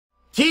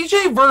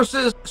TJ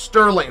versus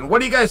Sterling. What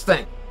do you guys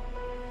think?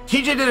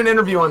 TJ did an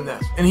interview on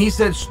this, and he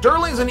said,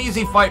 Sterling's an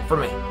easy fight for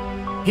me.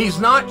 He's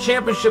not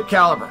championship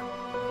caliber.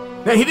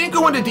 Now, he didn't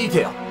go into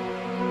detail,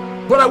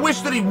 but I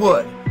wish that he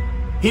would.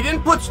 He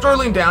didn't put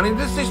Sterling down. He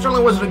didn't say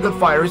Sterling wasn't a good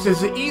fighter. He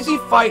says, it's an easy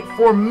fight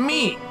for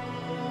me.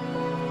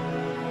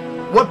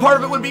 What part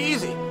of it would be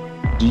easy?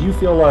 Do you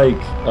feel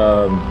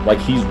like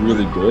he's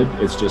really good?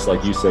 It's just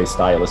like you say,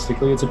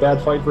 stylistically, it's a bad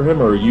fight for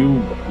him, or are you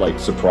like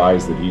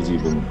surprised that he's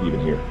even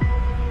here?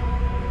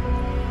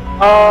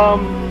 A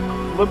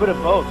little bit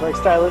of both. Like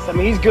stylist, I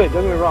mean, he's good.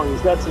 Don't get me wrong.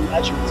 He's got some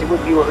attributes. He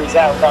wouldn't be where he's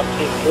at without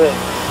being good.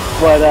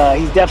 But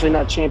he's definitely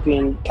not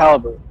champion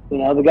caliber. You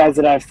know, the guys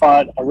that I've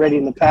fought already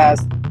in the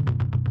past,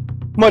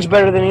 much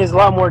better than he is. A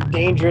lot more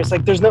dangerous.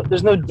 Like there's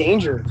no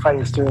danger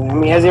fighting Sterling. I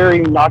mean, has he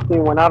already knocked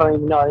anyone out? I don't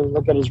even know. I didn't even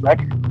look at his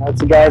record. You know,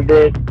 it's a guy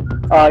that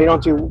you don't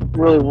have to be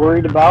really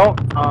worried about.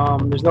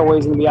 There's no way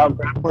he's going to be out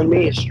grappling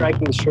me. His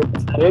striking is sure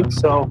pathetic.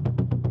 So,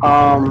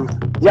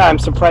 yeah, I'm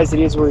surprised that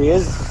he is where he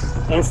is.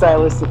 And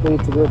stylistically,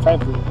 it's a good fight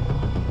for me.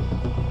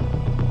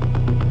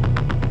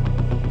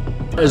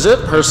 Is it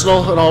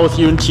personal at all with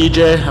you and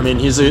TJ? I mean,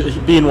 he's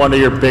being one of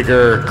your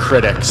bigger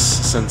critics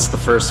since the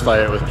first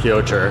fight with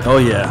Piotr. Oh,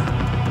 yeah.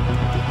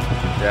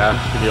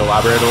 Yeah? Can you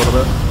elaborate a little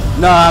bit?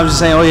 No, I'm just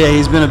saying, oh yeah,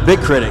 he's been a big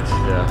critic.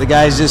 Yeah. The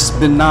guy's just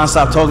been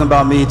nonstop talking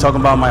about me, talking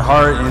about my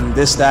heart and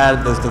this,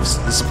 that, the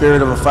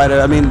spirit of a fighter.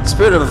 I mean, the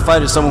spirit of a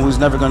fighter is someone who's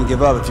never going to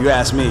give up, if you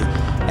ask me.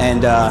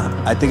 And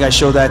I think I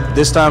showed that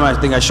this time. I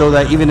think I showed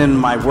that even in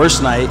my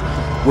worst night,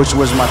 which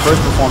was my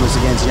first performance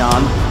against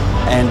Jan.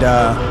 And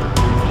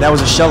that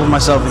was a shell of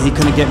myself, and he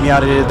couldn't get me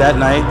out of here that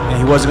night, and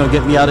he wasn't going to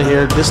get me out of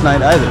here this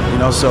night either, you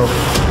know? So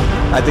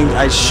I think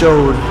I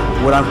showed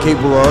what I'm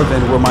capable of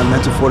and where my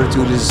mental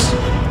fortitude is,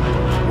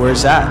 where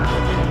it's at.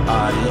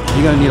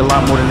 You're gonna need a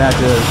lot more than that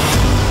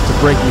to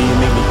break me and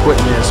make me quit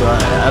in there. So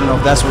I don't know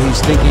if that's what he's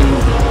thinking.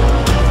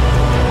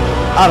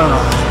 I don't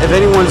know. If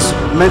anyone's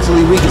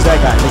mentally weak, it's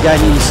that guy. The guy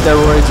needs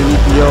steroids and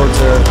EPO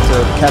to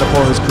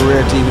catapult his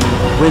career to even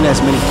win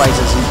as many fights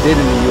as he did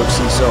in the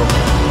UFC. So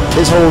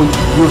his whole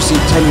UFC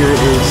tenure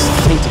is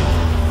tainted.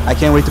 I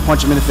can't wait to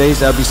punch him in the face.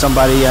 That would be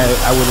somebody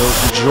I would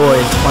enjoy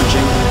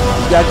punching.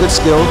 He's got good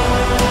skill,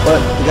 but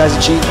the guy's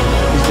a cheat.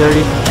 He's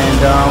dirty, and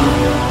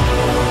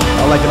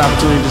I like an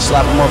opportunity to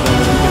slap him up and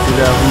we can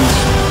figure out who's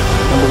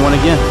 #1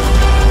 again.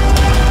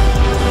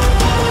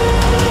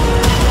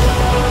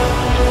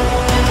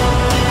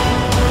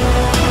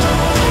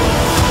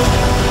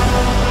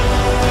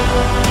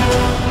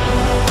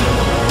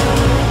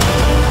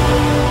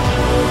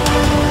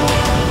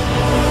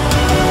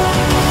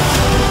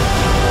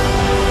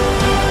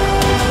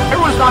 There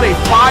was not a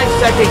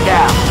 5-second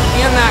gap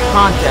in that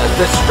contest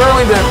that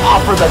Sterling didn't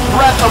offer the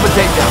threat of a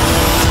takedown.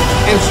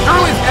 And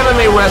Sterling's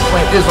MMA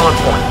wrestling is on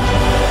point.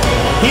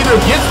 He either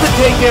gets the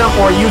takedown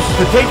or uses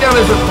the takedown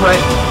as a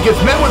threat, gets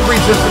met with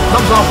resistance,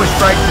 comes off with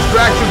strikes,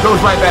 distracts you, goes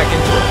right back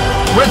into it.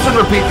 Rinse and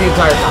repeat the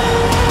entire time.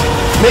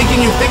 Making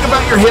you think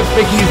about your hips,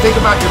 making you think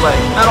about your legs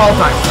at all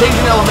times.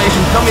 Changing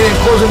elevation, coming in,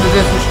 closing the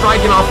distance,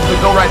 striking off and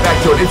go right back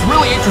to it. It's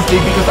really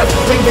interesting because that's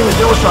the same thing that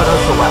Dillashaw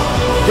does so well.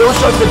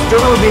 Dillashaw said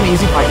Sterling would be an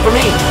easy fight for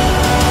me.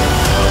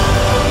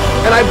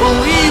 And I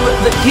believe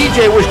that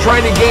TJ was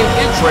trying to gain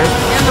interest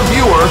in the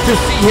viewer to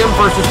see him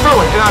versus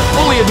Sterling. And I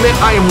fully admit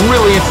I am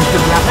really interested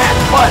in that match.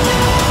 But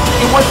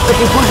it wasn't the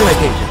conclusion I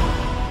came to.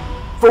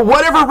 For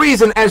whatever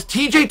reason, as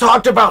TJ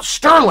talked about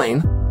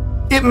Sterling,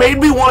 it made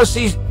me want to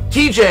see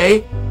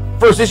TJ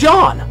versus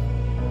Jan.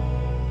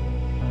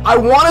 I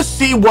want to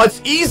see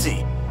what's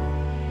easy.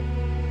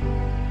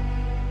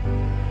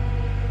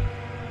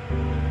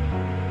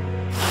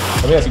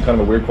 Let me ask you kind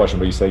of a weird question,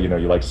 but you say, you know,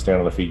 you like to stand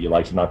on the feet, you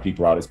like to knock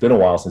people out. It's been a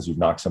while since you've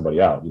knocked somebody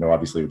out. You know,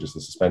 obviously with just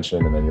the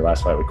suspension, and then your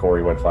last fight with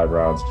Corey went 5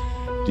 rounds.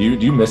 Do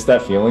you miss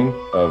that feeling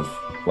of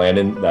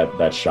landing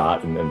that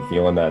shot and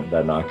feeling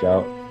that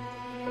knockout?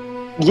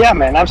 Yeah,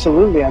 man,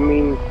 absolutely. I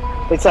mean,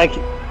 it's like,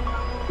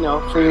 you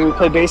know, for when you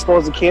play baseball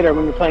as a kid or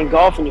when you're playing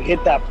golf and you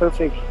hit that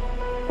perfect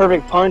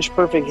punch,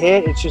 perfect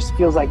hit, it just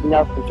feels like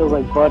nothing. It feels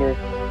like butter.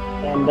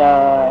 And,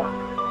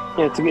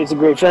 it's a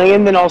great feeling,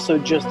 and then also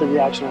just the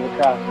reaction of the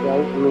crowd,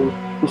 right? I mean,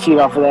 you feed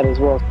off of that as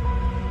well.